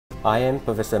I am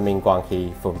Professor Mingguang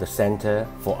He from the Centre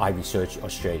for Eye Research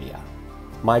Australia.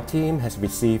 My team has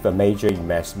received a major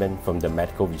investment from the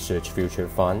Medical Research Future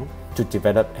Fund to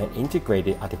develop an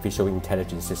integrated artificial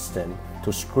intelligence system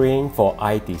to screen for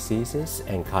eye diseases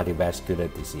and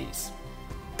cardiovascular disease.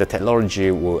 The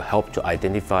technology will help to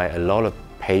identify a lot of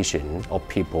patients or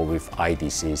people with eye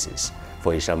diseases.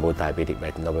 For example, diabetic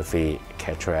retinopathy,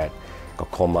 cataract,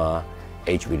 glaucoma,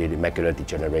 age-related macular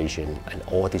degeneration, and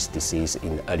all these diseases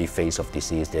in the early phase of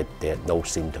disease that there are no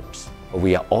symptoms.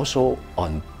 We are also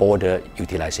on border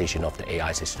utilization of the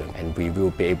AI system, and we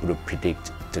will be able to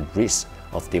predict the risk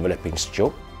of developing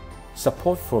stroke.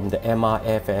 Support from the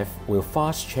MRFF will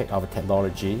fast-track our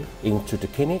technology into the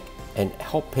clinic and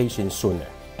help patients sooner,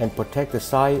 and protect the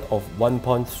sight of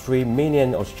 1.3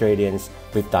 million Australians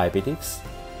with diabetes